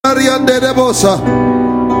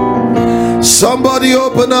Somebody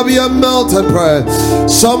open up your mouth and pray.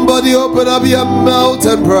 Somebody open up your mouth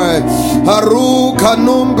and pray. Haru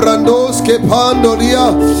kanum brandos ke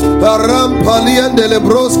pandolia aram paliande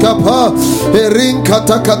lebros kapa erin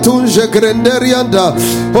katakatunje grenderianda.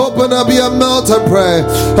 Open up your mouth and pray.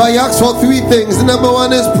 I ask for three things. Number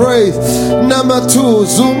one is praise. Number two,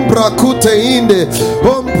 zumbra kute inde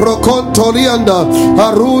prokontolianda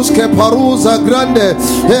harus ke paruza grande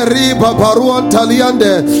eriba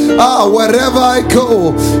paruantaliande. Wherever I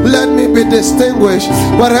go, let me be distinguished.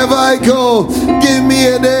 Wherever I go, give me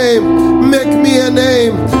a name, make me a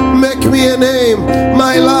name, make me a name.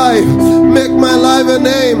 My life, make my life a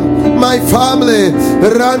name. My family,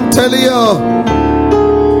 Rantelio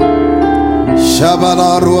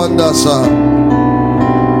Shabala Ruandasa.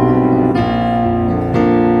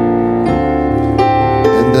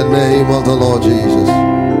 In the name of the Lord Jesus.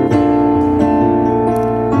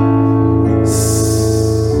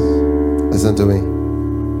 Listen to me.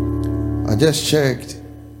 I just checked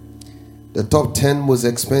the top 10 most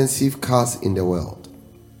expensive cars in the world.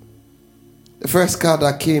 The first car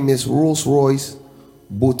that came is Rolls-Royce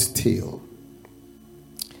Boat Tail.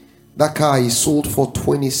 That car is sold for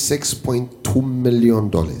 $26.2 million.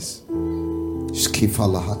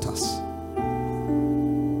 Skifalahatas.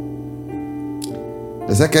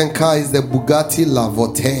 The second car is the Bugatti La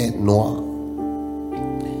Voiture Noire,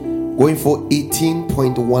 going for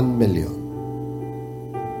 $18.1 million.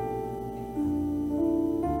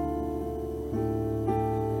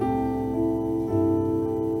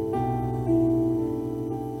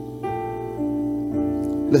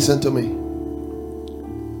 Listen to me.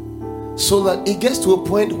 So that it gets to a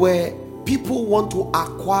point where people want to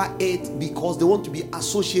acquire it because they want to be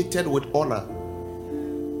associated with honor.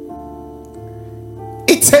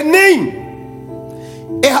 It's a name.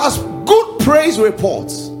 It has good praise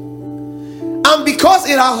reports. And because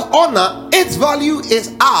it has honor, its value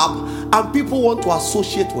is up and people want to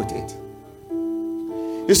associate with it.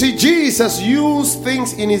 You see, Jesus used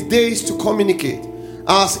things in his days to communicate.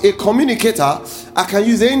 As a communicator, I can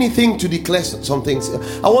use anything to declare some things.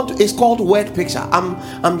 It's called word picture.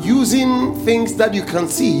 I'm using things that you can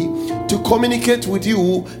see to communicate with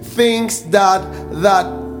you things that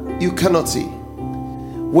you cannot see.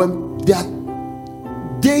 When there are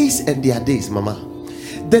days and there are days, Mama,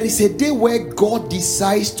 there is a day where God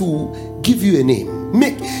decides to give you a name,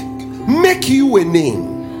 make you a name,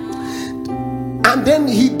 and then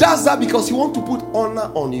he does that because he wants to put honor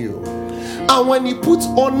on you. And when he puts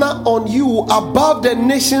honor on you above the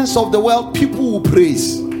nations of the world, people will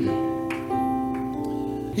praise.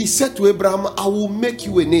 He said to Abraham, I will make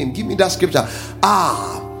you a name. Give me that scripture.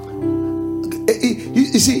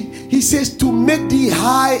 You see, he says to make thee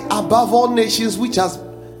high above all nations which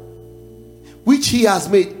he has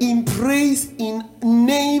made, in praise, in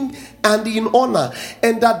name, and in honor,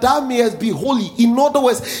 and that thou mayest be holy. In other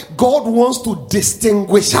words, God wants to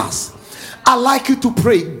distinguish us. I like you to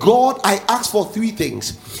pray, God, I ask for three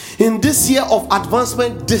things. In this year of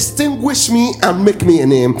advancement, distinguish me and make me a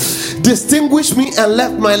name. Distinguish me and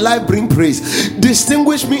let my life bring praise.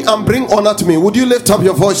 Distinguish me and bring honor to me. Would you lift up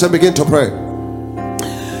your voice and begin to pray?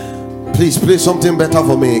 Please play something better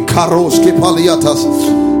for me. Karos kipaliatas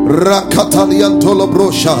rakatalian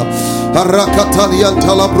tolobrosha rakatalian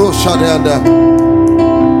talabrosha deanda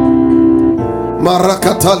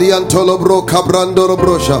marakatalian tolobro kabrando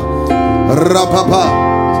brosha rapapa.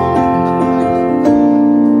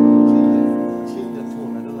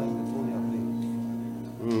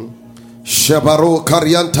 Shabaro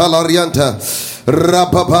Karianta Larianta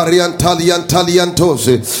Rapaparian Talian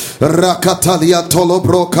Taliantose Rakatalia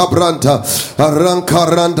Tolobro Cabranta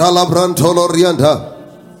Rankaranda Labrantolo Rianta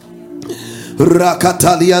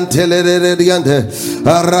Rakatalian Telereriante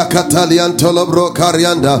Rakatalian Tolobro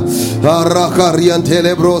Carianda Rakarian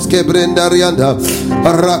Telebros Kebrenda Rianda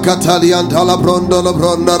Rakatalian Talabrondo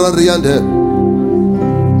Labronda Riante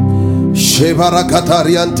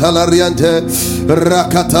Shebarakatarian Talariante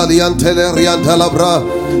Rakatalian Telerianta Labra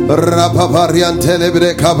Rapaparian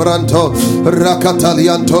Telebre Cabranto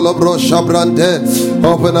Rakatalian Tolobro Shabrante.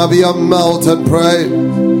 Open up your mouth and pray.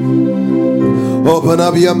 Open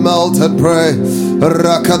up your mouth and pray.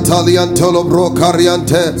 Rakatalian Tolobro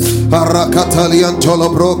Cariante Rakatalian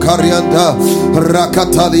Tolobro Carianda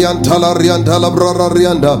Rakatalian Talarianta Labro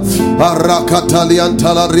Rianda Rakatalian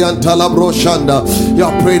Talarianta Labro Shanda.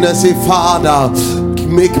 Your prayer and say, Father,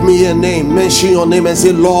 make me a name. Mention your name and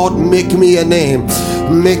say, Lord, make me a name.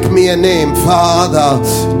 Make me a name, Father.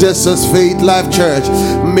 This is Faith Life Church.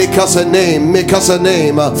 Make us a name. Make us a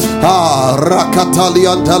name.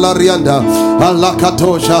 Rakatalian talarianda,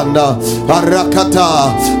 Alakatoshanda,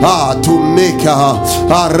 Arakata, to make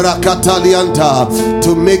Arakatalianta,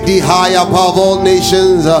 to make the high above all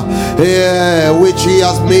nations, which He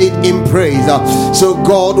has made in praise. So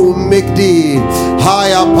God will make thee high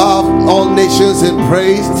above all nations in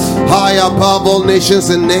praise, high above all nations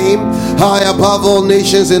in name, high above all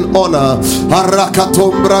nations in honor.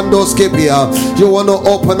 You want to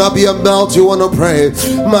open up your mouth, you want to pray.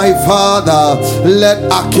 My Father,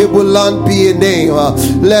 let Akebulan be a name.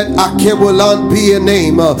 Let Akebulan be a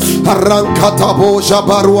name.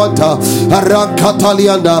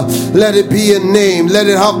 Let it be a name. Let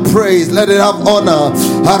it have praise. Let it have honor.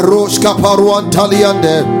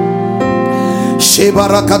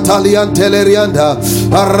 Shebarakatalian telerianda,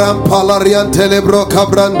 Arampalarian telebro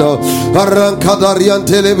cabrando, Arankadarian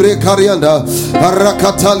telebre carianda,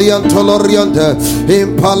 Arakatalian tolorianda,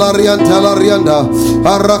 Impalarian telarianda,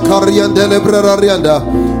 Arakarian delebrarianda,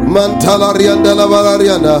 Mantalarian de la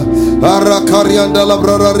valarianda, Arakarian de la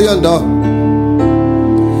brarianda,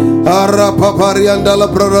 Arapaparian de la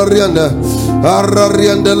brarianda,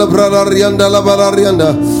 Ararian de la brarianda, la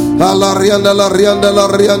valarianda, Alarianda la rianda la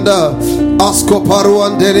rianda. Asko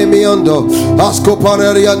paruan deremiando, asko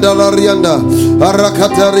pararianda la rianda,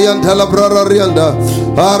 arakatarianda la brararianda,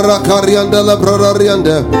 arakarianda la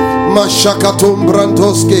brararianda, mashakatum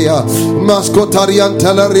brantoskeya,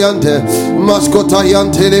 maskotarianta la riante,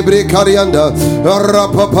 maskotayante lebre carianda,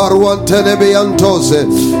 arapaparuan telebeantose.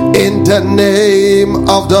 In the name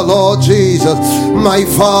of the Lord Jesus, my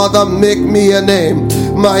Father, make me a name.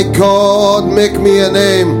 My God, make me a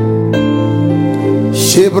name.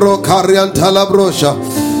 Shibro Karian Talabrosha.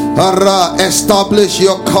 Ara, establish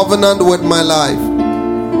your covenant with my life.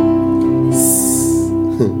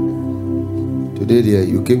 Today, dear,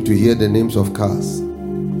 you came to hear the names of cars.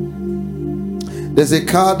 There's a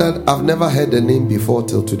car that I've never heard the name before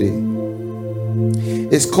till today.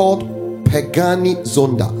 It's called Pagani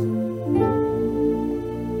Zonda.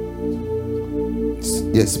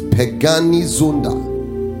 Yes, Pagani Zonda.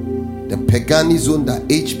 The Pagani Zonda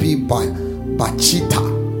HP Bachita.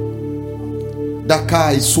 That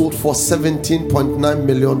car is sold for $17.9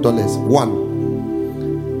 million. One.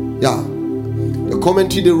 Yeah. The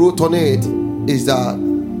commentary they wrote on it is that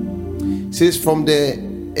it says from the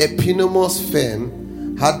eponymous firm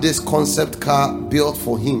had this concept car built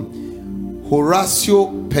for him.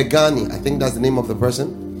 Horacio Pagani, I think that's the name of the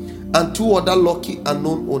person, and two other lucky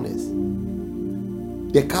unknown owners.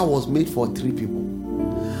 The car was made for 3 people.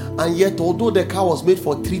 And yet, although the car was made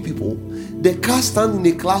for 3 people, the car stands in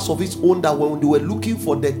a class of its own that when they were looking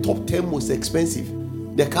for the top 10 most expensive,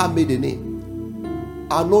 the car made a name.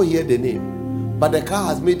 I'll not hear the name, but the car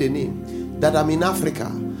has made a name. That I'm in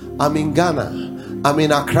Africa, I'm in Ghana, I'm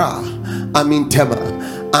in Accra, I'm in Tema.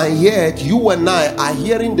 And yet, you and I are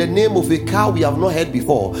hearing the name of a car we have not heard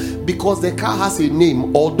before, because the car has a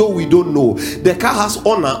name, although we don't know. The car has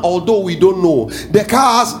honor, although we don't know. The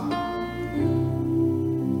car has...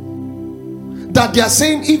 that they are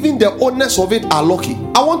saying even the owners of it are lucky.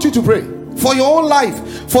 I want you to pray for your own life,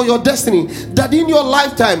 for your destiny, that in your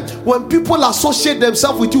lifetime, when people associate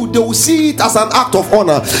themselves with you, they will see it as an act of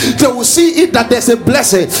honor. They will see it that there's a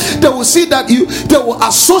blessing. They will see that they will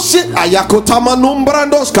associate.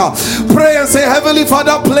 Pray and say, Heavenly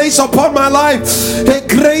Father, place upon my life a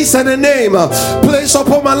grace and a name. Place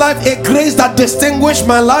upon my life a grace that distinguish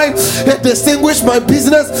my life, it distinguish my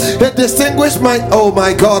business, it distinguish my... Oh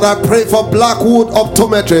my God, I pray for Blackwood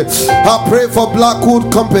Optometry. I pray for Blackwood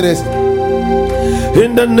companies.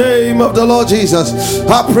 In the name of the Lord Jesus,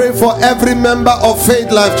 I pray for every member of Faith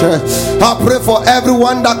Life Church. I pray for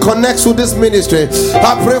everyone that connects with this ministry.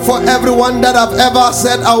 I pray for everyone that I've ever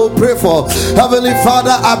said I will pray for. Heavenly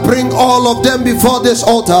Father, I bring all of them before this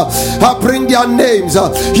altar. I bring their names.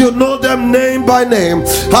 You know them name by name.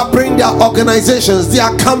 I bring their organizations,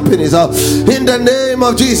 their companies. In the name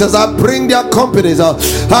of Jesus, I bring their companies.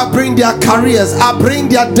 I bring their careers. I bring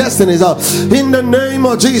their destinies. In the name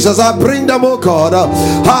of Jesus, I bring them, oh God. Lord,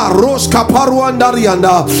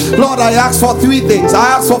 I ask for 3 things.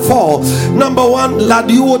 I ask for 4. Number one, that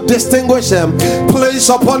you would distinguish them. Place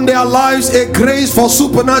upon their lives a grace for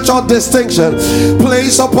supernatural distinction.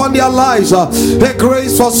 Place upon their lives a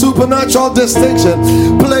grace for supernatural distinction.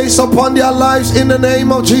 Place upon their lives in the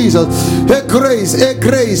name of Jesus a grace.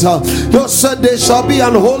 You said they shall be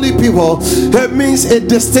an holy people. It means a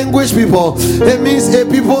distinguished people. It means a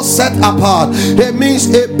people set apart. It means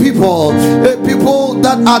a people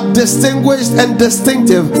that are distinguished and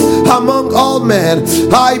distinctive among all men.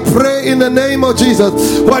 I pray in the name of Jesus,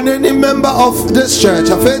 when any member of this church,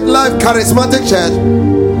 a Faith Life Charismatic Church,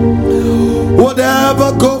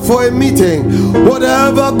 whatever go for a meeting,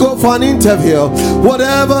 whatever go for an interview,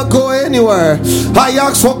 whatever go anywhere, I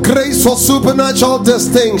ask for grace for supernatural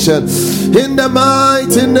distinction in the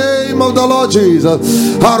mighty name of the Lord Jesus.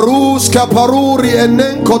 Haruska paruri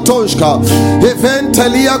enenkotonshka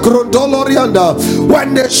eventelia grundolorianda.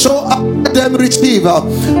 When they show up, let them receive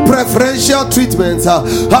preferential treatment.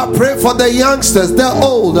 I pray for the youngsters, the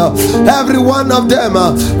old, every one of them,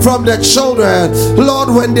 from the children, Lord,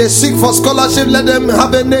 when they seek for scholarship, let them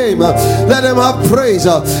have a name, let them have praise,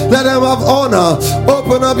 let them have honor.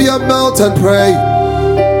 Open up your mouth and pray.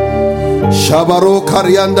 Shabaro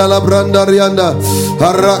Karianda la Branda Rianda,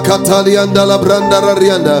 Arakatalianda la Branda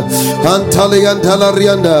Rianda, Antalianda la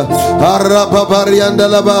Rianda, Arababarianda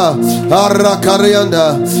la Ba,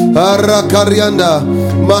 Arakarianda, Arakarianda,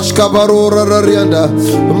 Mashkabarura Rianda,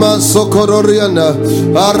 Masokoro Rianda,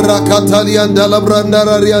 Arakatalianda la Branda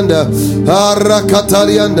Rianda,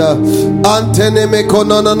 Arakatalianda, Antene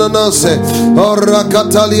Mekonananase,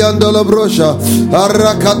 Arakatalianda la Brosha,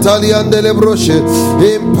 Arakatalianda le Broshe,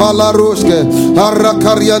 Impalaru.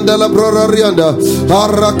 Arrakarianda la brorarianda,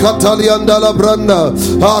 Arrakatalianda la branda,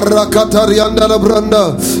 Arrakatarianda la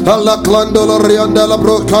branda, Alaklando la rianda la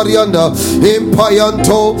brocarianda,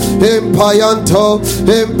 Impayanto,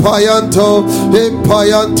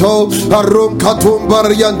 Arum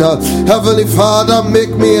Katumbarianda. Heavenly Father,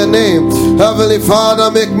 make me a name. Heavenly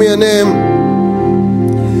Father, make me a name.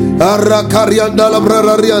 Arrakarianda la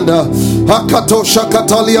brorarianda. Akato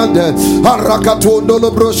shakataliande, arakatondo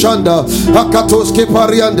lobroshanda, akatoske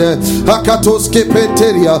pariande, akatoske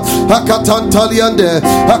peteria, akantaliande,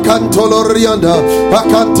 akantolorianda,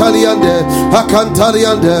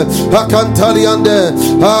 akantaliande,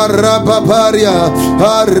 arababaria.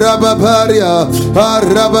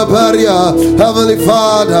 Heavenly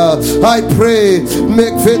Father, I pray,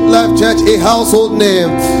 make Faith Life Church a household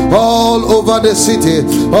name all over the city,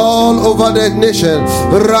 all over the nation.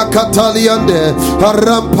 Rakatali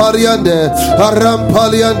Arampaliande.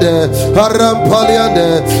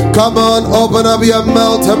 Come on, open up your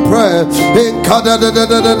mouth and pray.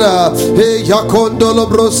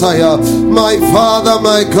 My Father,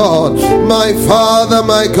 my God, my Father,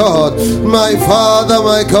 my God, my Father,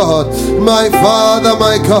 my God, my Father,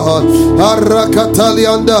 my God.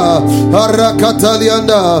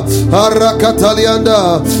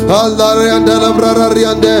 Arakatalianda, Alarianda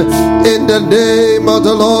Labrariande, in the name of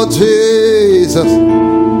the Lord Jesus.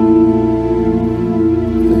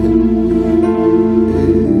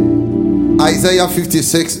 Isaiah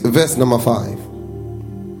 56 verse number 5.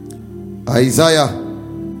 Isaiah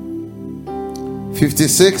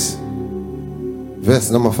 56 verse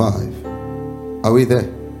number 5. Are we there?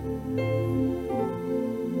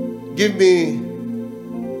 Give me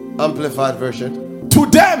amplified version. To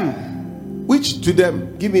them. Which to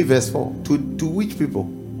them? Give me verse 4. To which people?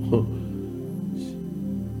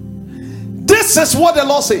 This is what the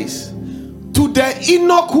Lord says. To the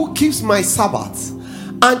Enoch who keeps my Sabbath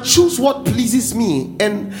and choose what pleases me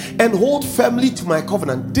and hold firmly to my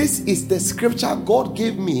covenant. This is the scripture God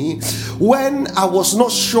gave me when I was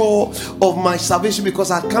not sure of my salvation,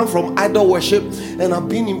 because I come from idol worship and I've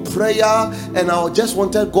been in prayer and I just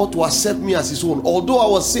wanted God to accept me as his own. Although I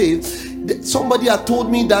was saved, somebody had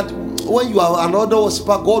told me that when you are an idol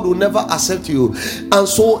worshiper, God will never accept you. And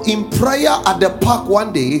so in prayer at the park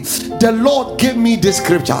one day, the Lord gave me this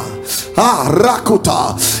scripture.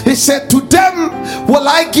 Rakuta. He said, to them will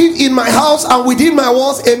I give in my house and within my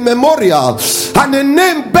walls a memorial and a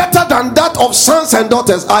name better than that of sons and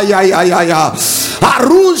daughters. Aruj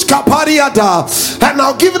kapariada. And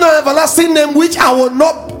I'll give them an everlasting name which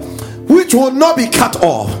will not be cut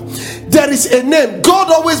off. There is a name.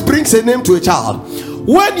 God always brings a name to a child.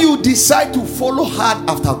 When you decide to follow hard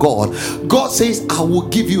after God, God says, I will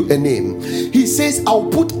give you a name. He says, I will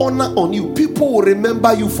put honor on you. People will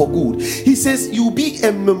remember you for good. He says, you'll be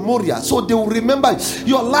a memorial. So they will remember.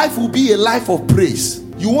 Your life will be a life of praise.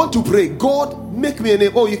 You want to pray, God, make me a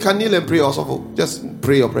name. Oh, you can kneel and pray also. Just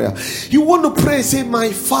pray your prayer. You want to pray, say,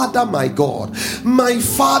 my Father, my God, my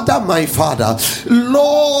Father, my Father.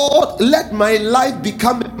 Lord, let my life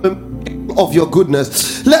become a of your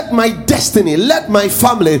goodness. Let my destiny, let my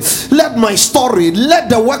family, let my story, let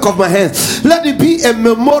the work of my hands, let it be a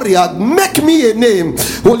memorial. Make me a name.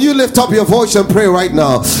 Will you lift up your voice and pray right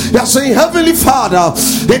now? You're saying, Heavenly Father,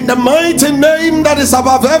 in the mighty name that is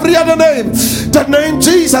above every other name, the name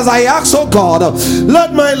Jesus, I ask, oh God,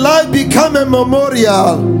 let my life become a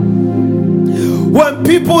memorial. When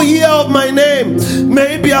people hear of my name,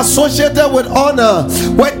 may it be associated with honor,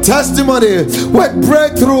 with testimony, with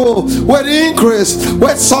breakthrough, with increase,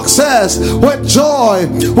 with success, with joy,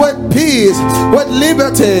 with peace, with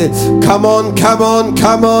liberty. Come on, come on,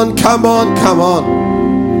 come on, come on, come on.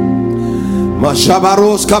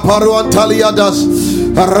 Mashabaros kaparuan taliadas.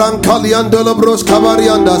 Arankaliandolo bros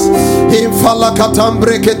kabariandas infala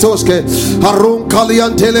katambre ketoske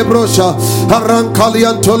arunkalian telebrosha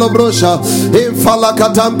arankalian tolobrosha infala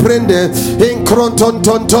katamprende inkronton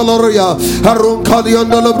tontoloria arunkalian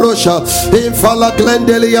dolobrosha infala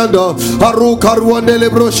glendeliando arukaruandele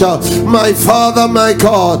brosha. My Father, my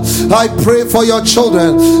God, I pray for your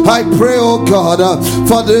children. I pray, oh God,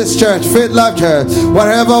 for this church, Faith Life Church,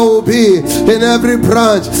 wherever it will be, in every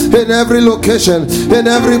branch, in every location, in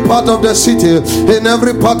every part of the city, in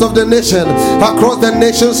every part of the nation, across the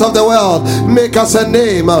nations of the world. Make us a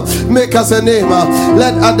name, make us a name.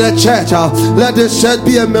 Let at the church, let this church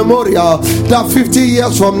be a memorial that 50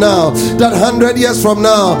 years from now, that 100 years from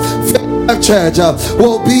now, church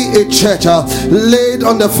will be a church laid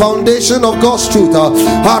on the foundation of God's truth.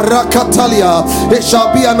 Harakatalia, it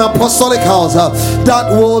shall be an apostolic house that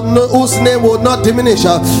will whose name will not diminish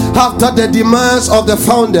after the demands of the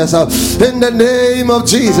founders. In the name of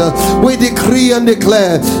Jesus, we decree and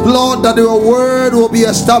declare, Lord, that your word will be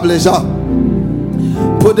established.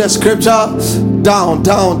 Put the scripture down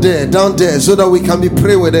there, so that we can be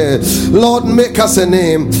prayed with it. Lord, make us a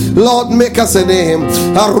name. Lord, make us a name.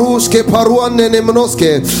 Aruske paruane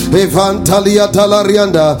nemnoske evantalia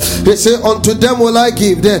talarianda. He said, unto them will I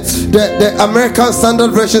give. The American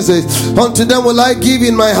Standard Version says, unto them will I give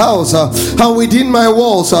in my house and within my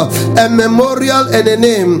walls a memorial and a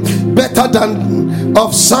name better than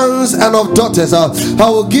of sons and of daughters. I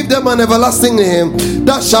will give them an everlasting name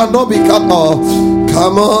that shall not be cut off.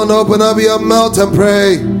 Come on, open up your mouth and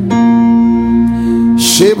pray.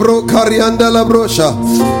 Shibro karianda la brosha,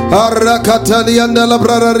 arakatalianda la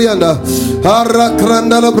brararianda,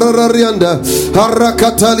 arakranda la brararianda,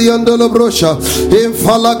 arakatalianda la brosha,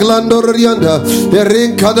 infala glandorianda,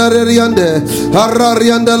 erinkadarianda,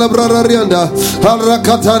 ararianda la brararianda,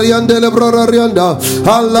 arakatalianda la brararianda,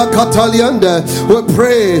 alakatalianda. We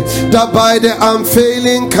pray that by the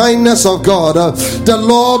unfailing kindness of God, the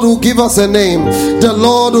Lord will give us a name. The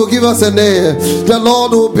Lord will give us a name. The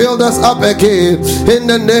Lord will build us up again. In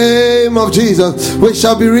the name of Jesus, we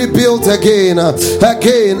shall be rebuilt again.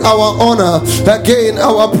 Again, our honor. Again,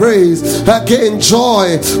 our praise. Again,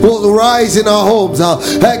 joy will rise in our homes.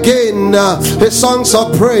 Again, the songs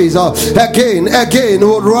of praise. Again,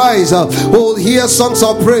 will rise. We'll hear songs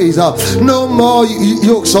of praise. No more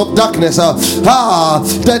yokes of darkness.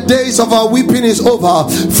 The days of our weeping is over.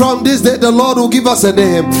 From this day, the Lord will give us a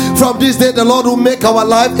name. From this day, the Lord will make our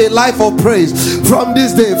life a life of praise. From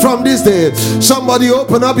this day, somebody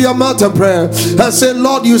open up your mouth and pray and say,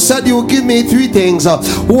 Lord, you said you will give me three things.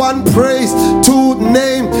 One, praise. Two,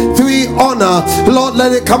 name. Three, honor. Lord,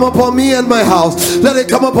 let it come upon me and my house. Let it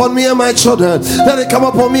come upon me and my children. Let it come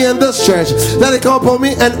upon me and this church. Let it come upon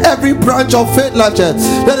me and every branch of Faith Life Church.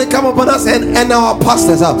 Let it come upon us and our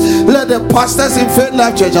pastors. Let the pastors in Faith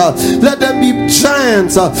Life Church, let them be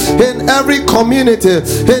giants in every community,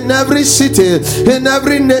 in every city, in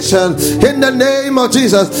every nation. In the name of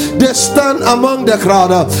Jesus, they stand among the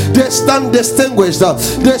crowd. They stand distinguished.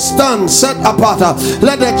 They stand set apart.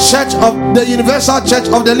 Let the church of the universal church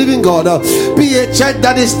of the living God be a church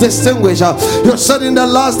that is distinguished. You said in the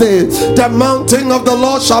last day, the mountain of the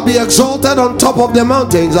Lord shall be exalted on top of the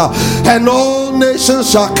mountains, and all nations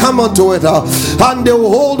shall come unto it, and they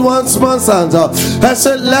will hold one man's hands and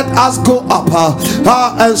say, let us go up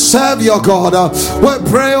and serve your God. We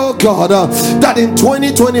pray, oh God, that in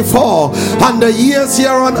 2024 and the years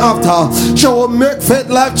here on after, you will make Faith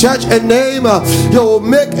Life Church a name. You will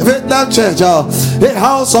make Faith Life Church a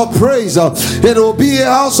house of praise. It will be a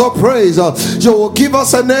house of praise. You will give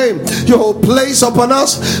us a name. You will place upon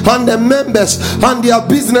us and the members and their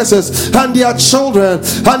businesses and their children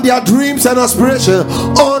and their dreams and aspirations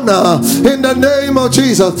honor in the name of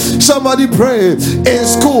Jesus. Somebody pray. In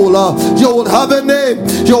school, you will have a name.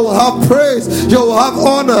 You will have praise. You will have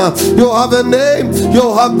honor. You will have a name. You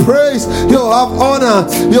will have praise. You will have honor.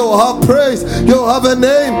 You will have praise. You will have a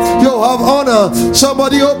name. You will have honor.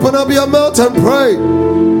 Somebody open up your mouth and pray.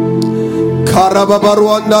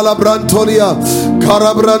 Karababaruanda la Brantolia,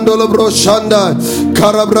 Karabrando la Broshanda,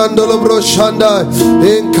 Karabrando la Broshanda,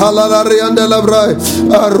 in Kalalarianda la Brai,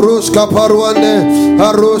 Aruska Paruande,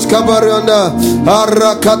 Aruska Baruanda,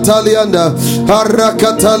 Arrakatalianda,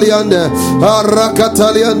 Arrakatalianda,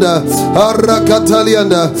 Arrakatalianda,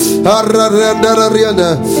 Arrakatalianda,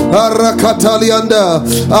 Arrakatalianda, Arrakatalianda,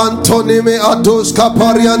 Antonime Aduska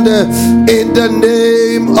Pariande, in the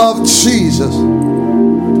name of Jesus.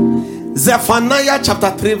 Zephaniah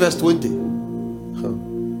chapter 3 verse 20.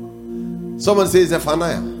 Someone says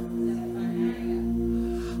Zephaniah.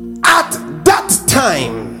 At that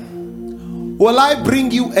time will I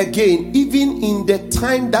bring you again, even in the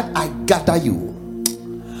time that I gather you.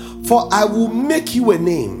 For I will make you a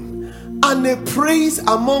name and a praise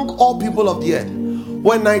among all people of the earth.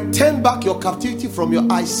 When I turn back your captivity from your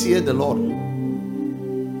eyes, saith the Lord.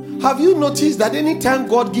 Have you noticed that anytime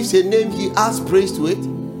God gives a name, he adds praise to it?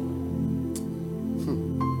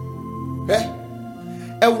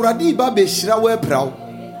 Ewurade ba be shira we praw.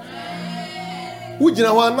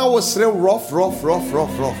 Ujina wa na wo sre rough.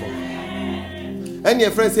 And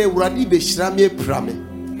your friend say Ewurade be shira me pra me.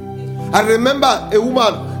 I remember a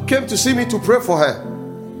woman came to see me to pray for her.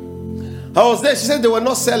 I was there. She said they were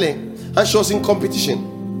not selling and she was in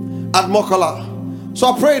competition at Mokola. So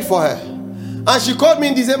I prayed for her. And she called me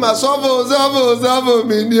in December. Zavo,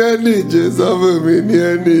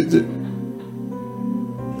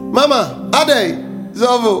 Mama, Ade,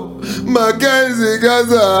 Zavo, my guys,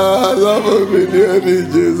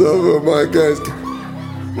 Zavo, my guys.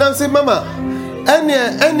 Now I say, Mama, any,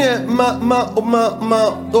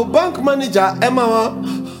 the bank manager, Emma,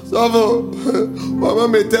 Zavo, Mama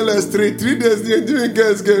may tell us 3 days, the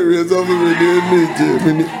guys get Zavo,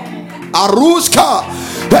 Aruska,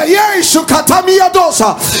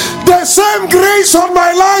 the same grace on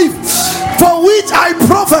my life for which I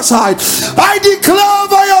prophesied, I declare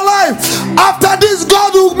over your life. After this,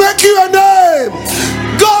 God will make you a name.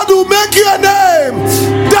 God will make you a name.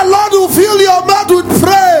 The Lord will fill your mouth with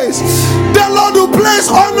praise. The Lord will place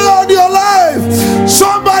honor on your life.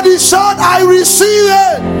 Somebody shout, I receive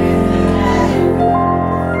it.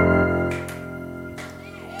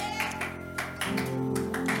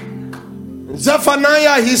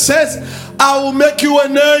 Zephaniah, he says, I will make you a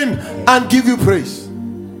name and give you praise.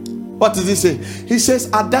 What does he say? He says,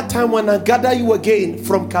 at that time when I gather you again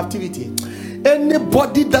from captivity,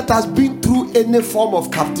 anybody that has been through any form of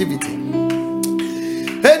captivity,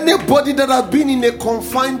 anybody that has been in a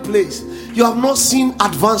confined place, you have not seen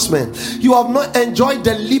advancement, you have not enjoyed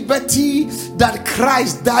the liberty that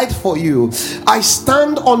Christ died for you. I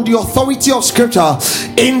stand on the authority of scripture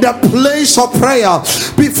in the place of prayer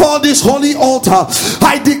before this holy altar.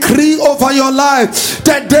 I decree over your life,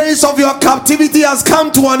 the days of your captivity has come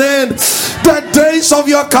to an end. The days of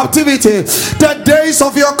your captivity, the days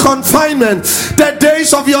of your confinement, the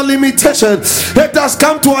days of your limitation, it has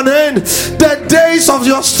come to an end. The days of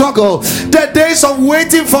your struggle, the days of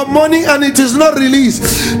waiting for money and it is not released,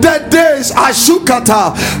 the days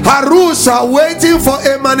Ashukata Harusa waiting for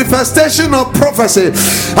a manifestation of prophecy.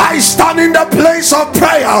 I stand in the place of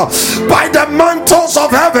prayer by the mantles of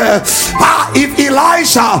heaven. If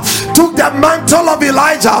Elisha took the mantle of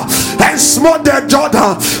Elijah and smote the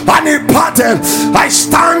Jordan and it parted, I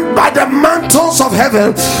stand by the mantles of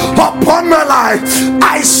heaven upon my life.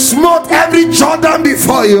 I smote every Jordan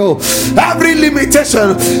before you, every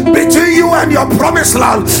limitation between you and your promised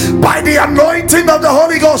land. By the anointing of the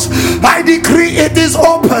Holy Ghost, I decree it is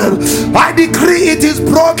open. I decree it is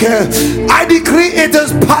broken. I decree it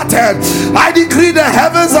is parted. I decree the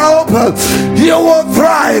heavens are open. You will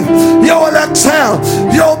thrive. You will excel.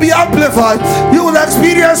 You will be amplified. You will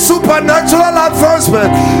experience supernatural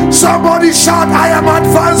advancement. Somebody shout, I am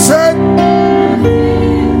advancing.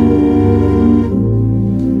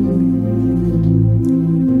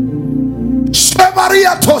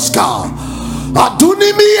 Shebaria Tosca.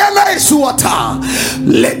 Adunimi Elesuata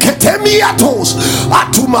Leketemiatos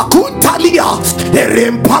Atumakuntalia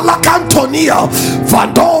Erempalacantonia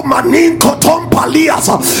Vando Manin Cotompalias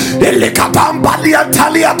Elekatambalia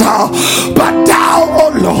Taliata. But thou, O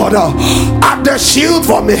Lord, art the shield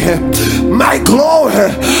for me, my glory,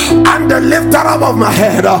 and the lifter up of my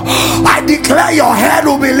head. I declare your head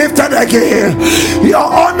will be lifted again, your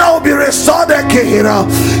honor will be restored again,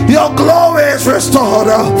 your glory is restored.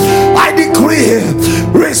 I decree,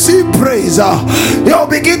 receive praise. You'll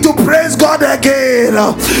begin to praise God again.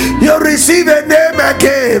 You'll receive a name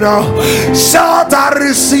again. Shout, I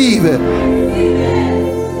receive it.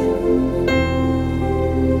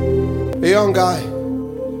 A young guy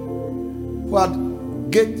who had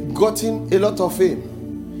gotten a lot of fame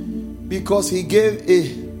because he gave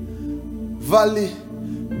a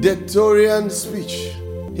valedictorian speech.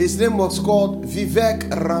 His name was called Vivek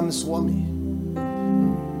Ramaswamy.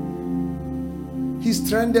 He's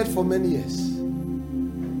trended for many years.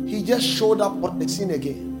 He just showed up on the scene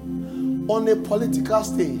again, on a political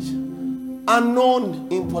stage, unknown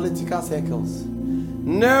in political circles.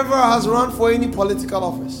 Never has run for any political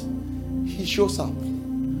office. He shows up,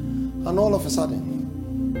 and all of a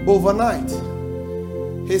sudden, overnight,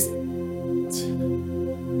 his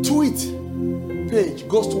tweet page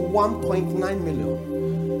goes to 1.9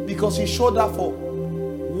 million because he showed up for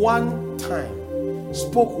one time,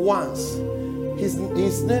 spoke once. His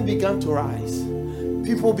name began to rise.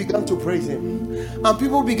 People began to praise him, and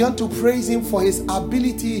people began to praise him for his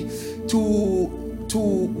ability to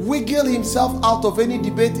wiggle himself out of any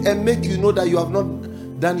debate and make you know that you have not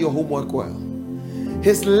done your homework well.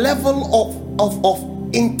 His level of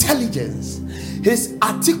intelligence, his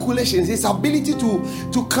articulations, his ability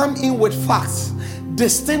to come in with facts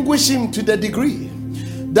distinguish him to the degree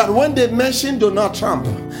that when they mention Donald Trump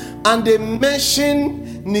and they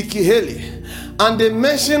mention Nikki Haley and they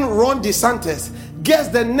mention Ron DeSantis, guess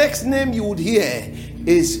the next name you would hear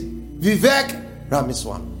is Vivek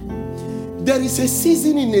Ramaswamy. There is a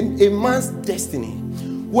season in a man's destiny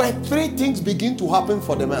where three things begin to happen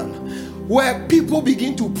for the man. Where people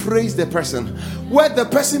begin to praise the person, where the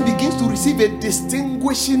person begins to receive a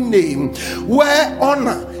distinguishing name, where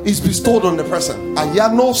honor is bestowed on the person. I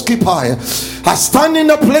stand in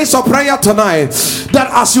the place of prayer tonight that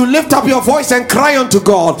as you lift up your voice and cry unto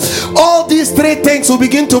God, all these three things will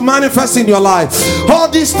begin to manifest in your life. All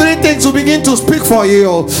these three things will begin to speak for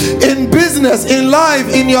you in business, in life,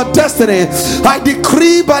 in your destiny. I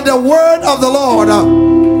decree by the word of the Lord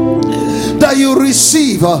that you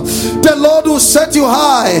receive. The Lord will set you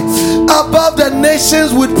high above the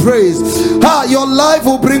nations with praise. Your life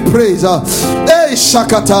will bring praise.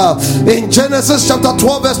 Shakata. In Genesis chapter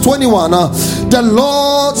 12 verse 21, the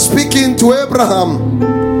Lord speaking to Abraham.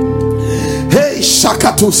 Hey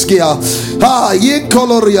Shakatuskia.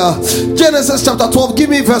 Yinkoloria. Genesis chapter 12, give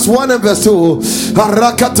me verse 1 and verse 2.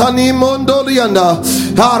 Harakatani mondolianda.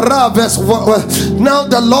 Now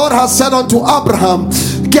the Lord has said unto Abraham,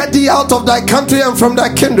 get thee out of thy country and from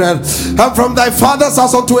thy kindred and from thy father's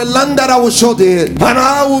house unto a land that I will show thee, and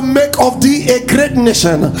I will make of thee a great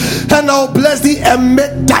nation, and I will bless thee and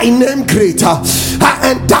make thy name greater,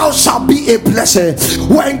 and thou shalt be a blessing.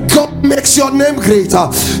 When God makes your name greater,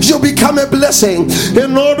 you become a blessing.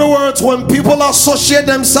 In other words, when people associate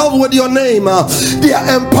themselves with your name, they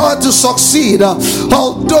are empowered to succeed,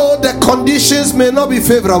 although the conditions may not be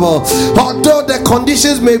favorable, although the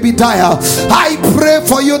conditions may be dire. I pray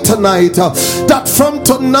for you tonight that from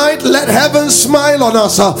tonight let heaven smile on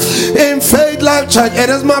us in Faith Life Church. It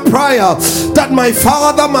is my prayer that my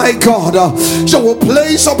Father, my God, you will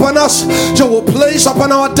place upon us, you will place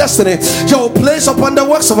upon our destiny, you will place upon the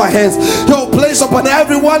works of our hands, you will place upon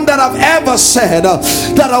everyone that I've ever said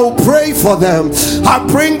that I will pray for them. I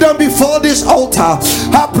bring them before this altar.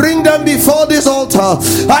 I bring them before this altar.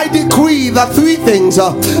 I decree that three things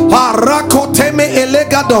Harakoteme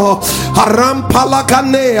elegado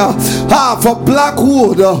Harampalakanea for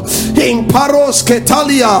Blackwood in Paros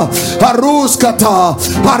Ketalia Haruskata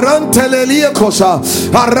Haranteleliakosa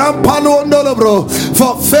Harampalo Nolobro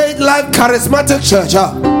for Faith Life Charismatic Church.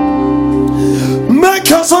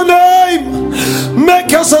 Make us a name,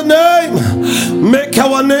 make us a name, make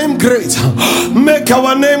our name great, make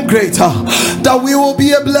our name greater, that we will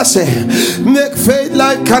be a blessing. Make Faith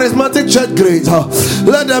Life Charismatic Church great.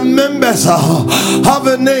 Let the members have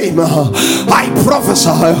a name. I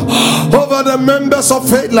prophesy over the members of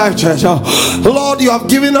Faith Life Church. Lord, you have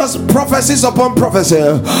given us prophecies upon prophecy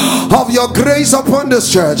of your grace upon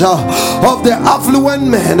this church, of the affluent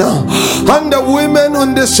men and the women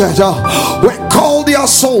in this church. We call their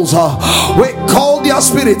souls, we call their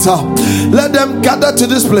spirits. Let them gather to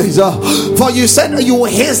this place, for you said you will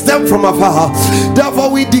haste them from afar. Therefore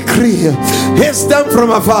we decree, haste them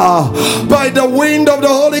from afar by the wind of the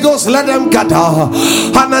Holy Ghost. Let them gather,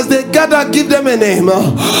 and as they gather, give them a name.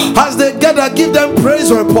 As they gather, give them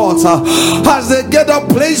praise reports. As they gather,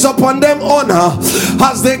 place upon them honor.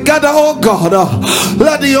 As they gather, oh God,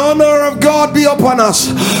 let the honor of God be upon us.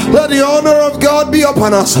 Let the honor of God be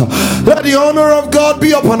upon us. Let the honor of God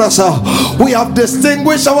be upon us. We have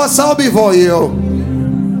distinguished ourselves before you.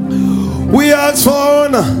 We ask for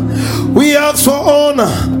honor. We ask for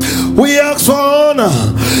honor. We ask for honor.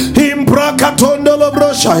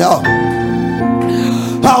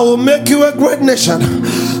 I will make you a great nation.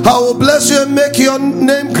 I will bless you and make your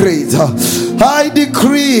name great. I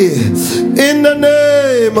decree in the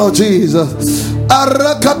name of Jesus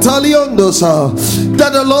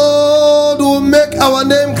that the Lord make our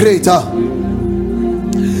name greater.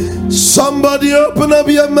 Somebody open up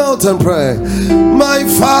your mouth and pray. My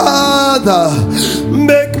Father,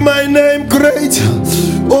 make my name great.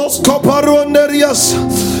 Oskoparonerias,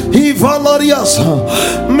 Ivalarias,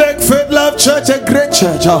 make Faith Love Church a great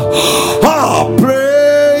church.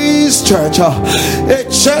 Praise church, a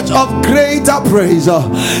church of greater praise, a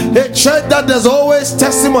church that there's always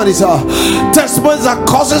testimonies, testimonies that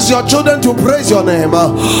causes your children to praise your name,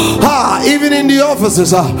 even in the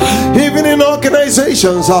offices, even in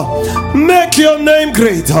organizations. Make your name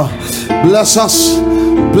greater. Bless us,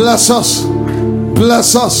 bless us,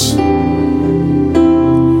 bless us.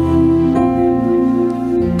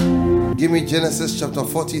 Give me Genesis chapter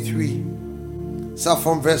 43, start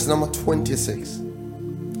from verse number 26.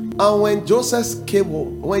 And when Joseph came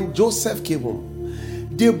home,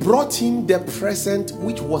 they brought him the present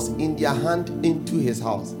which was in their hand into his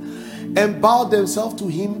house, and bowed themselves to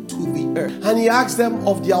him to the earth. And he asked them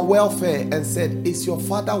of their welfare, and said, Is your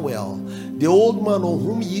father well? The old man on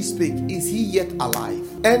whom ye speak, is he yet alive?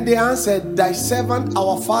 And they answered, Thy servant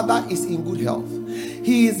our father is in good health.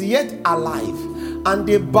 He is yet alive. And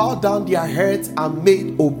they bowed down their heads and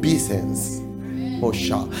made obeisance.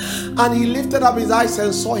 And he lifted up his eyes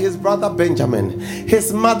and saw his brother Benjamin,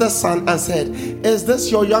 his mother's son, and said, Is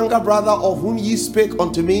this your younger brother of whom ye spake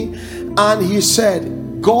unto me? And he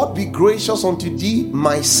said, God be gracious unto thee,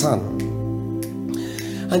 my son.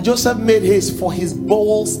 And Joseph made haste, for his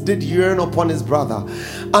bowels did yearn upon his brother.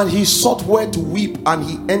 And he sought where to weep, and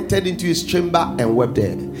he entered into his chamber and wept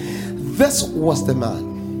there. This was the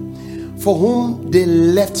man for whom they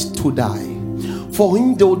left to die, for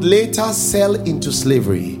whom they would later sell into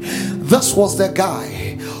slavery. This was the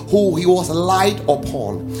guy who he was lied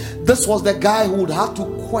upon. This was the guy who would have to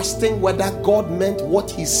question whether God meant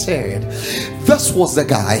what he said. This was the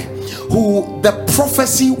guy who the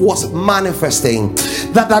prophecy was manifesting,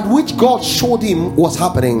 that which God showed him was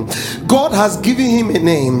happening. God has given him a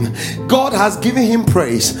name, God has given him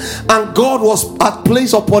praise, and God was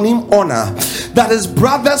placed upon him honor. That his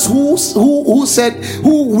brothers who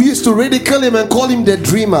used to ridicule him and call him the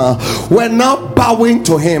dreamer were now bowing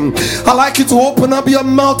to him. I'd like you to open up your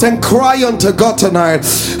mouth and cry unto God tonight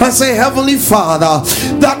and say, Heavenly Father,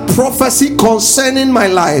 that prophecy concerning my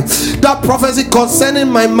life, that prophecy concerning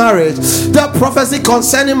my marriage, that prophecy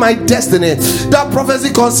concerning my destiny, that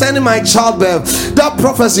prophecy concerning my childbirth, that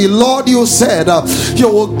prophecy, Lord, you said you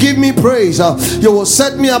will give me praise, you will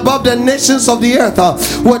set me above the nations of the earth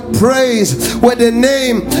with praise, with a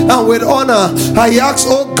name and with honor. I ask,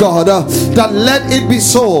 oh God, that let it be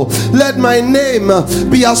so. Let my name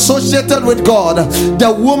be associated with God,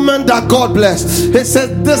 the woman that God blessed. He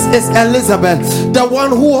said, this is Elizabeth, the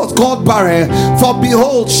one who was called barren, for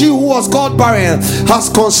behold, she who was called barren has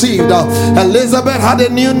conceived. Elizabeth had a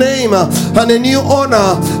new name and a new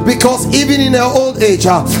honor, because even in her old age,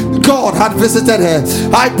 God had visited her.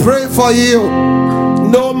 I pray for you.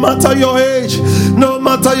 No matter your age, no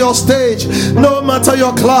matter your stage, no matter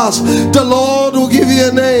your class, the Lord will give you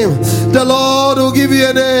a name. The Lord will give you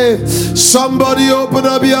a name. Somebody open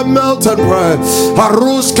up your mouth and pray.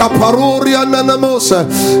 Harus kaparuria nanamose,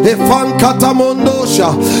 ifan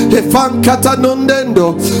katamondosha, ifan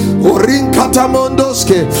katanondendo, urin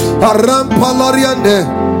katamondoske, arampalariande,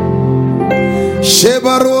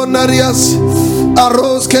 shebaro narias.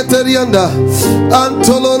 Arroz keterianda,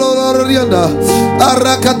 antololorianda,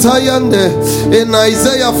 arakatayande. In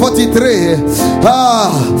Isaiah 43,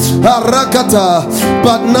 arakata.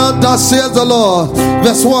 But now thus says the Lord,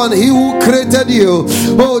 verse 1, He who created you,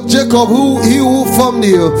 O Jacob, he who formed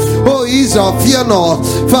you, O Israel, fear not,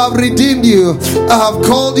 for I have redeemed you. I have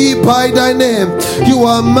called thee by thy name. You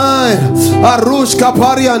are mine. Arush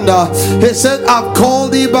kaparianda. He said, I've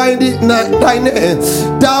called thee by thy name.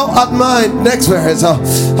 Thou art mine. Next verse. When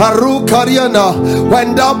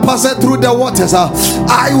thou passest through the waters,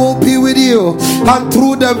 I will be with you, and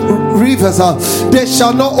through the rivers, they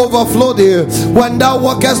shall not overflow thee. When thou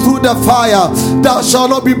walkest through the fire, thou shalt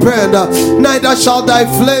not be burned, neither shall thy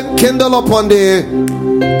flame kindle upon thee.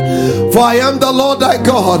 For I am the Lord thy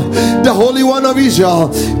God, the Holy One of Israel,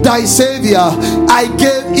 thy Savior. I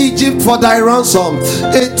gave Egypt for thy ransom,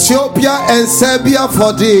 Ethiopia and Serbia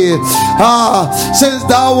for thee. Since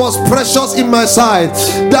thou was precious in my sight,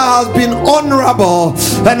 thou hast been honorable,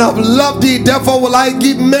 and have loved thee. Therefore will I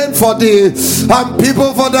give men for thee, and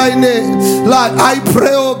people for thy name. Like I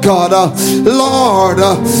pray, oh God, Lord,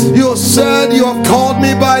 you said you have called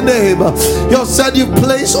me by name. You said you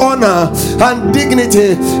place honor and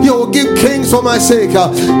dignity. You will give give kings for my sake.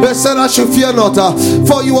 They said I should fear not,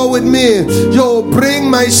 for you are with me. You will bring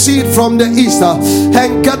my seed from the east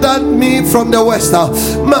and gather me from the west.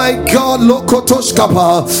 My God,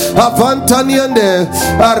 Lokotoshkapa, Avantaniande,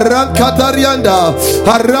 Arankadarianda,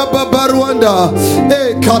 Arababaruanda,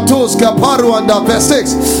 Katoska Paruanda, verse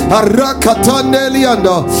 6,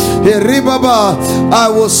 Arakatandelianda, Eribaba. I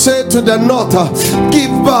will say to the north,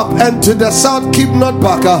 give up, and to the south, keep not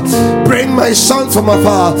back. Bring my sons from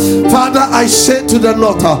afar. Father, I say to the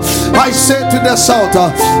north, I say to the south,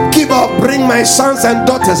 give up, bring my sons and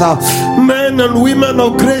daughters, men and women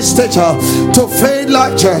of great stature, to Faith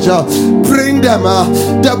Life Church. Bring them,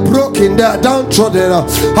 the broken, the downtrodden,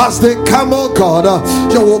 as they come, oh God.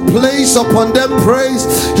 You will place upon them praise,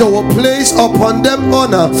 you will place upon them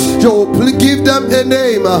honor, you will give them a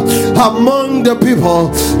name among the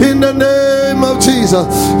people. In the name of Jesus,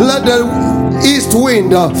 let the east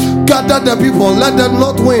wind gather the people, let the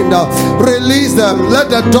north wind release them, let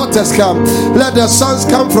the daughters come, let the sons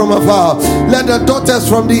come from afar, let the daughters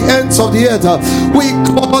from the ends of the earth. We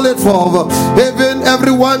call it forth, even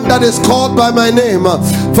everyone that is called by my name,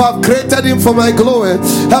 for I've created him for my glory.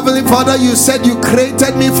 Heavenly Father, you said you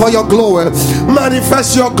created me for your glory.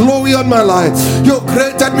 Manifest your glory on my life. You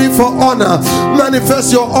created me for honor.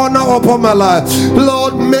 Manifest your honor upon my life.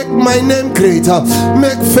 Lord, make my name greater,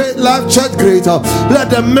 make Faith Life Church greater, let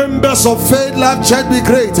the members of Faith Life Church be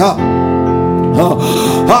greater.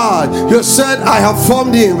 You said I have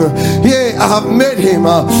formed him, yea, I have made him.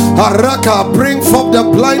 Araka, bring forth the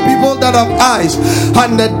blind people that have eyes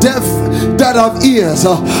and the deaf that have ears.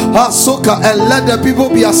 Asuka, and let the people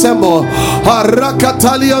be assembled. Araka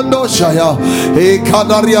taliando shaya,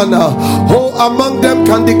 Kadariana. Who among them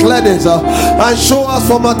can declare this and show us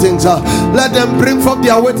former things? Let them bring forth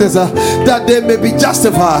their witness that they may be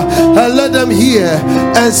justified, and let them hear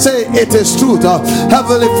and say it is truth.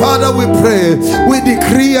 Heavenly Father, we pray, we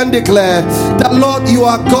decree and declare that, Lord, you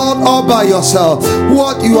are God all by yourself.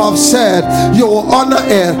 What you have said, you will honor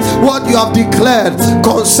it. What you have declared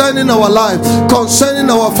concerning our life, concerning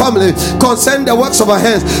our family, concerning the works of our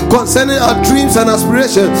hands, concerning our dreams and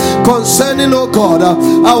aspirations, concerning, oh God,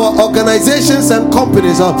 our organizations and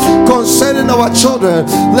companies, concerning our children,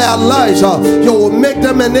 their lives, you will make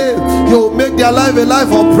them a name, you will make their life a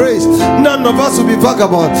life of praise. None of us will be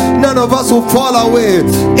vagabond, none of us will fall away.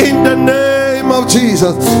 In the name of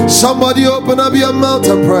Jesus, somebody open up your mouth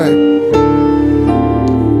and pray.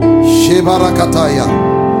 Shibarakataya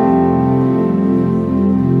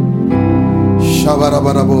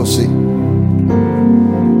Shabarabarabosi.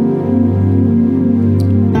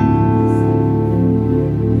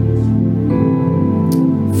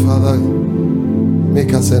 Father,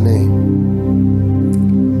 make us a name.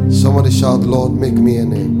 Somebody shout, Lord, make me a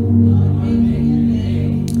name.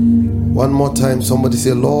 One more time, somebody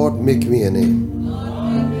say, Lord, make me a name.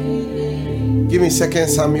 Give me 2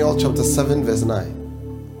 Samuel chapter 7 verse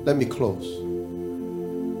 9. Let me close.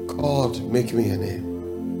 God, make me a name.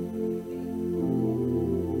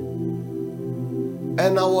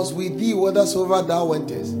 And I was with thee whithersoever thou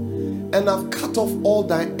wentest, and I've cut off all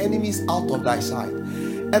thy enemies out of thy sight,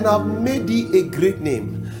 and I've made thee a great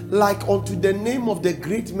name, like unto the name of the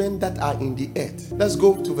great men that are in the earth. Let's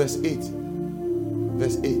go to verse 8.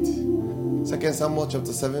 Verse 8. 2 Samuel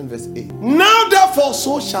chapter 7 verse 8. Now therefore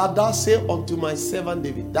so shalt thou say unto my servant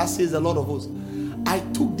David, that says the Lord of hosts, I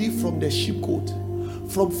took thee from the sheepcote,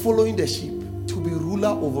 from following the sheep, to be ruler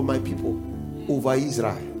over my people, over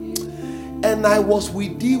Israel. And I was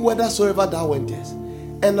with thee whithersoever thou wentest,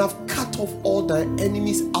 and I've cut off all thy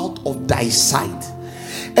enemies out of thy sight,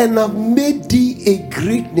 and I've made thee a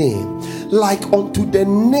great name, like unto the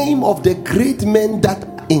name of the great men that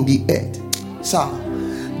are in the earth. Sir,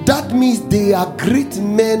 that means they are great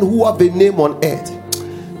men who have a name on earth.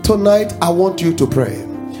 Tonight I want you to pray.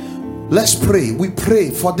 Let's pray. We pray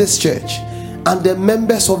for this church and the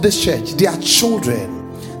members of this church, their children,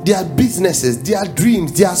 their businesses, their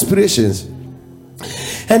dreams, their aspirations,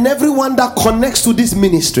 and everyone that connects to this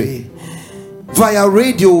ministry via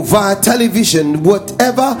radio, via television,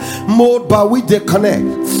 whatever mode by which they connect,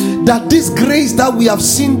 that this grace that we have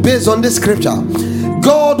seen based on this scripture,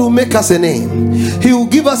 God will make us a name. He will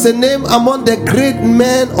give us a name among the great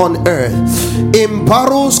men on earth. In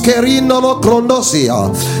Paros Kerinono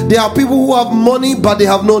Krondosia, there are people who have money but they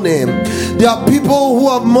have no name. There are people who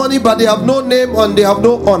have money but they have no name and they have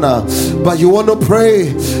no honor. But you want to pray,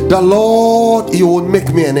 the Lord, you will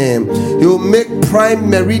make me a name. You will make Prime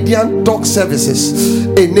Meridian Dog Services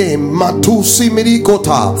a name. Matusi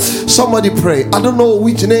Mirikota. Somebody pray. I don't know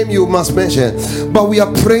which name you must mention, but we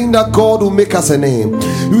are praying that God will make us a name.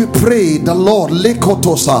 name. We pray the Lord,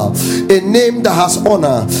 Lekotosa, a name that has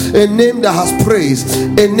honor, a name that has praise,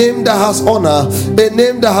 a name that has honor, a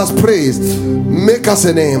name that has praise. Make us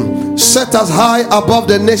a name. Set us high above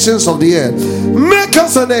the nations of the earth. Make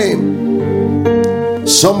us a name.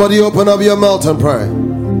 Somebody open up your mouth and pray.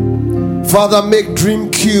 Father, make Dream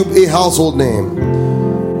Cube a household name.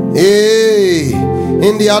 Hey,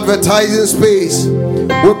 in the advertising space,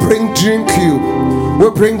 we bring Dream Cube. We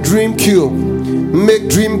bring Dream Cube. Make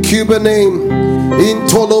Dream Cube a name. In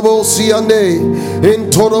Totobo Siande, in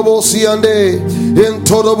Totobo Siande, in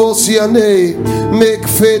Totobo Siande. Make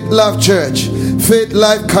Faith Life Church, Faith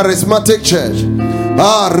Life Charismatic Church,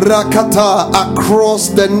 Rakata, across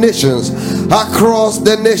the nations, across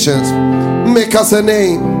the nations. Make us a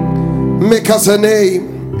name. Make us a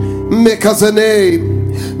name. Make us a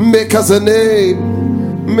name. Make us a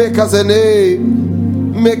name. Make us a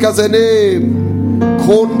name. Make us a name.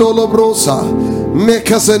 Condolobrosa.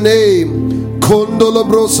 Make us a name.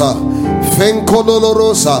 Condolobrosa.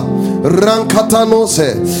 Fencolorosa.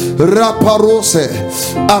 Rankatanose. Raparose.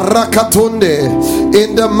 Arakatunde.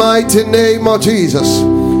 In the mighty name of Jesus.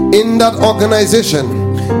 In that organization,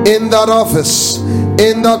 in that office,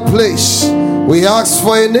 in that place, we ask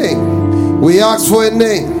for a name. We ask for a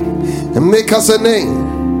name. And make us a name.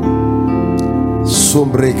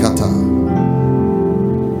 Sumbrekata.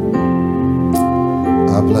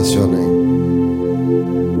 I bless your name.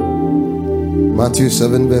 Matthew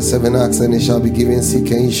 7 verse 7 asks, and it shall be given, seek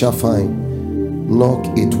and ye shall find, knock,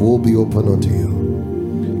 it will be open unto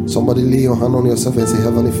you. Somebody lay your hand on yourself and say,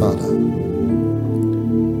 Heavenly Father,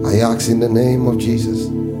 I ask in the name of Jesus,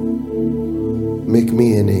 make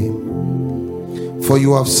me a name. For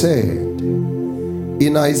you have said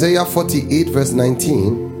in Isaiah 48 verse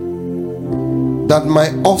 19 that my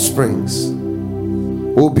offsprings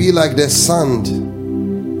will be like the sand,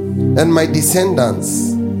 and my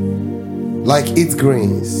descendants like its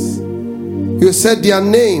grains. You said their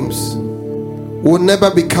names will never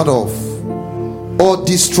be cut off or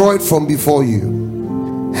destroyed from before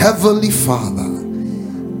you. Heavenly Father,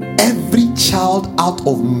 every child out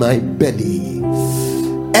of my belly,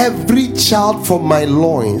 every child from my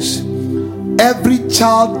loins, every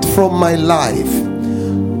child from my life,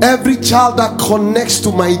 every child that connects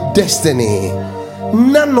to my destiny,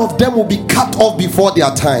 none of them will be cut off before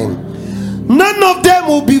their time. None of them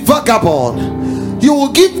will be vagabond. You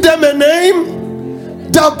will give them a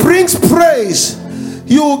name that brings praise.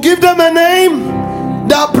 You will give them a name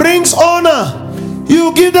that brings honor. You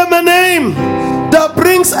will give them a name that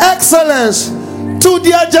brings excellence to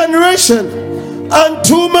their generation and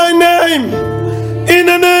to my name. In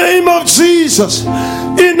the name of Jesus.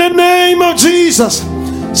 In the name of Jesus.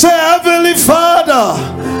 Say, Heavenly Father,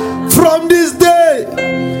 from this day,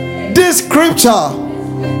 this scripture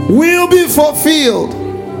will be fulfilled.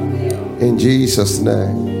 In Jesus'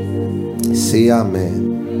 name. Say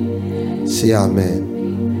amen. Say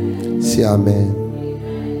amen. Say amen.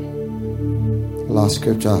 Last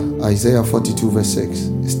scripture, Isaiah 42 verse 6.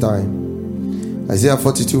 It's time. Isaiah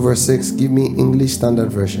 42 verse 6. Give me English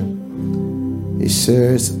Standard Version. It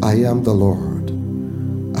says, I am the Lord.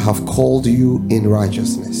 I have called you in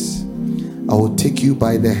righteousness. I will take you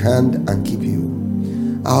by the hand and keep you.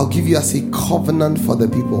 I'll give you as a covenant for the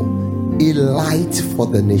people, a light for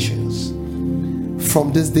the nations.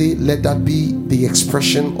 From this day, let that be the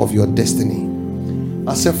expression of your destiny.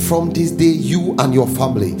 I said, from this day, you and your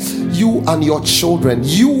family, you and your children,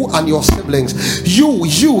 you and your siblings, you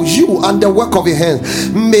and the work of your hands,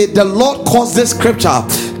 may the Lord cause this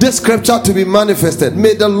scripture to be manifested.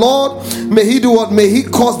 May the Lord, may he do what? May he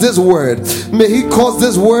cause this word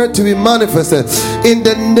to be manifested in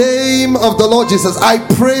the name of the Lord Jesus. I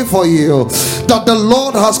pray for you that the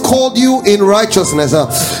Lord has called you in righteousness.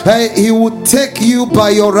 He will take you by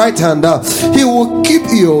your right hand. He will keep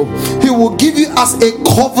you. He will give you as a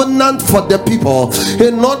covenant for the people.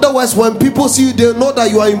 In other words, when people see you, they know that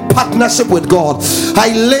you are in partnership with God.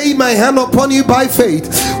 I lay my hand upon you by faith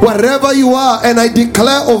wherever you are, and I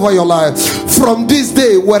declare over your life, from this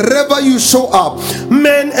day, wherever you show up,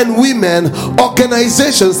 men and women,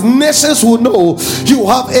 organizations, nations will know you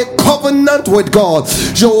have a covenant with God.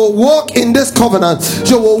 You will walk in this covenant.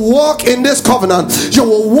 You will walk in this covenant. You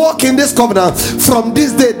will walk in this covenant. From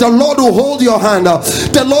this day, the Lord will hold your hand.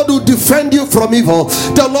 The Lord will defend you from evil.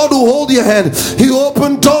 The Lord will hold your hand. He will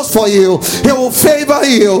open doors for you. He will favor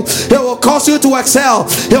you. He will cause you to excel.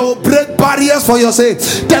 He will break barriers for your sake.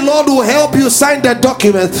 The Lord will help you sign the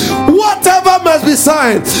document. Whatever must be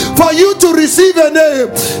signed for you to receive a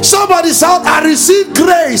name. Somebody shout, I receive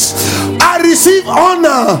grace. I receive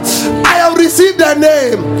honor. I have received a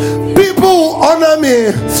name. People who honor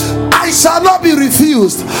me. I I shall not be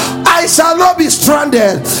refused. I shall not be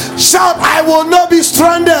stranded. Shout, I will not be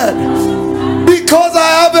stranded, because I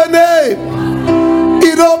have a name.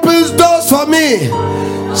 It opens doors for me.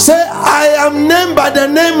 Say, I am named by the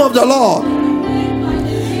name of the Lord.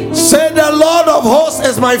 Say, the Lord of hosts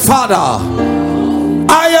is my Father.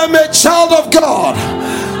 I am a child of God,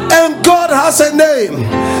 and God has a name.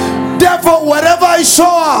 Therefore, wherever I show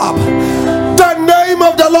up, the name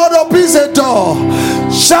of the Lord opens a door.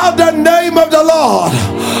 Shout, the name of the Lord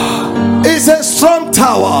is a strong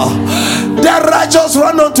tower. The righteous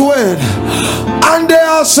run unto it, and they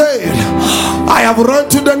are saved. I have run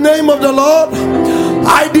to the name of the Lord.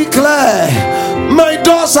 I declare, my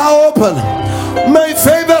doors are open, my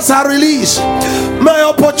favors are released, my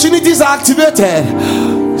opportunities are activated.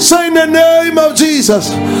 Say, in the name of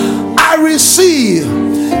Jesus, I receive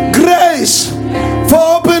grace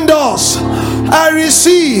for open doors. I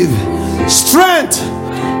receive strength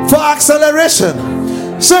for acceleration.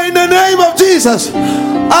 Say, in the name of Jesus,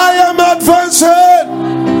 I am advancing.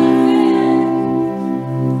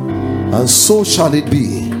 And so shall it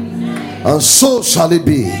be. And so shall it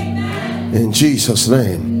be. In Jesus'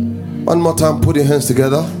 name. One more time, put your hands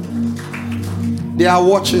together. There are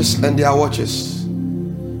watches and there are watches.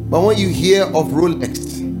 But when you hear of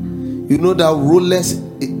Rolex, you know that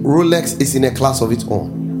Rolex is in a class of its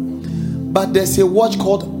own. But there's a watch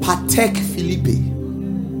called Patek Philippe.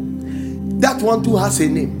 That one too has a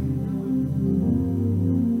name.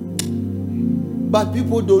 But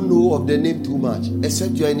people don't know of the name too much,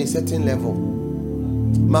 except you are in a certain level.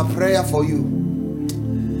 My prayer for you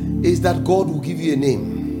is that God will give you a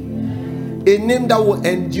name that will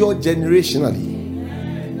endure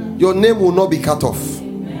generationally. Your name will not be cut off.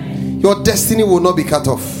 Your destiny will not be cut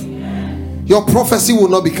off. Your prophecy will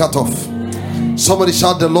not be cut off. Somebody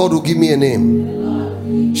shout, the Lord will give me a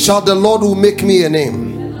name. Shout, the Lord will make me a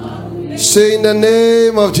name. Say, in the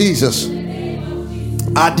name of Jesus,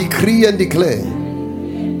 I decree and declare,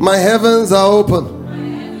 my heavens are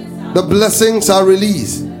open. The blessings are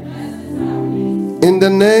released. In the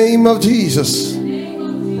name of Jesus.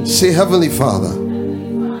 Say, Heavenly Father,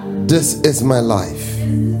 this is my life.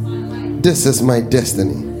 This is my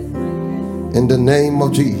destiny. In the name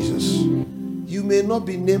of Jesus. You may not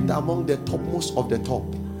be named among the topmost of the top,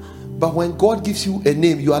 but when God gives you a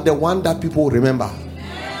name, you are the one that people remember.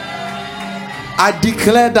 I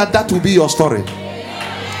declare that will be your story.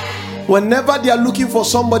 Whenever they are looking for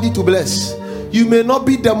somebody to bless, you may not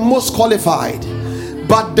be the most qualified,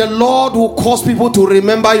 but the Lord will cause people to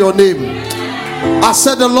remember your name. I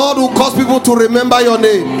said the Lord will cause people to remember your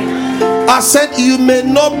name. I said you may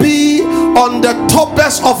not be on the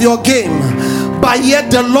toppest of your game, but yet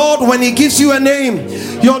the Lord, when He gives you a name,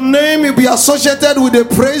 your name will be associated with a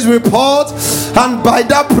praise report, and by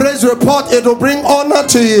that praise report it will bring honor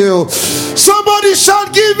to you. Somebody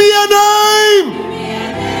shout, give me a name.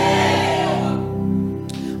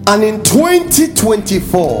 And in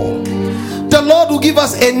 2024, the Lord will give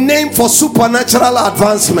us a name for supernatural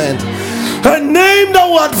advancement. A name that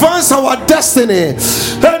will advance our destiny.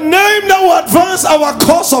 A name that will advance our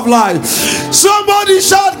course of life. Somebody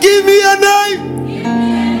shout, give me a name.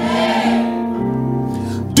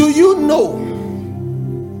 Do you know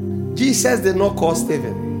Jesus did not call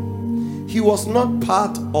Stephen? He was not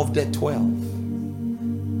part of the 12.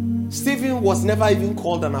 Stephen was never even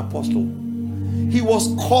called an apostle. He was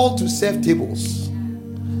called to serve tables,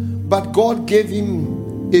 but God gave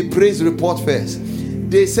him a praise report first.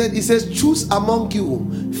 He says, choose among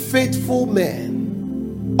you faithful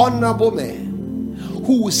men, honorable men,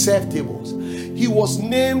 who will serve tables. He was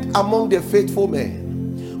named among the faithful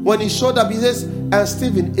men. When he showed up, he says, and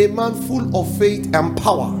Stephen, a man full of faith and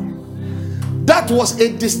power. That was a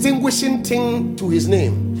distinguishing thing to his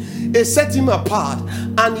name. It set him apart.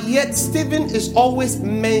 And yet Stephen is always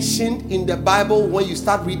mentioned in the Bible when you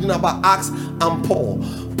start reading about Acts and Paul.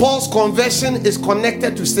 Paul's conversion is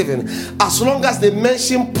connected to Stephen. As long as they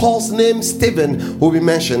mention Paul's name, Stephen will be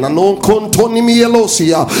mentioned. They may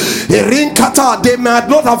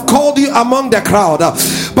not have called you among the crowd,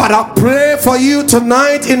 but I pray for you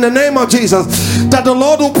tonight in the name of Jesus that the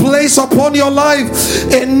Lord will place upon your life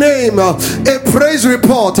a name, a praise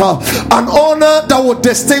report, an honor that will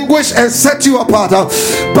distinguish and set you apart.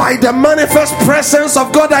 By the manifest presence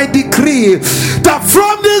of God, I decree that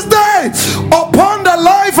from this day, upon the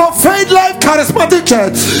life of Faith Life Charismatic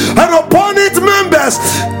Church and upon its members,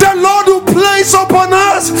 the Lord will place upon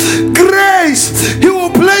us grace. He will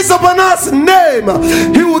place upon us name.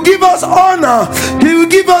 He will give us honor. He will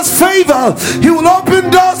give us favor. He will open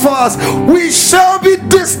doors for us. We shall be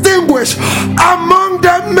distinguished among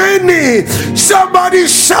the many. Somebody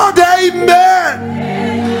shout amen.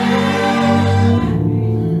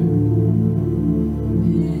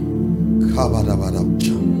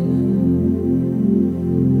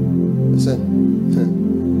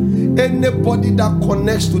 Listen, anybody that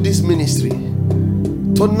connects to this ministry,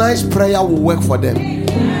 tonight's prayer will work for them.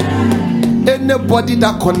 Anybody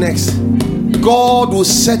that connects, God will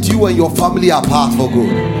set you and your family apart for good.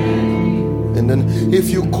 And then if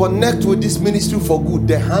you connect with this ministry for good,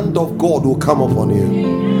 the hand of God will come upon you.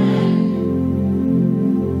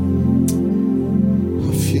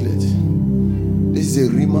 I feel it. This is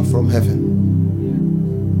a rhema from heaven.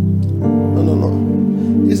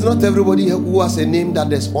 No. It's not everybody who has a name that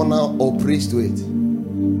there's honor or praise to it.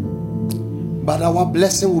 But our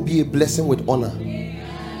blessing will be a blessing with honor.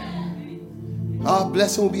 Our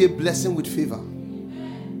blessing will be a blessing with favor.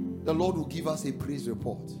 The Lord will give us a praise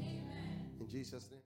report. In Jesus' name.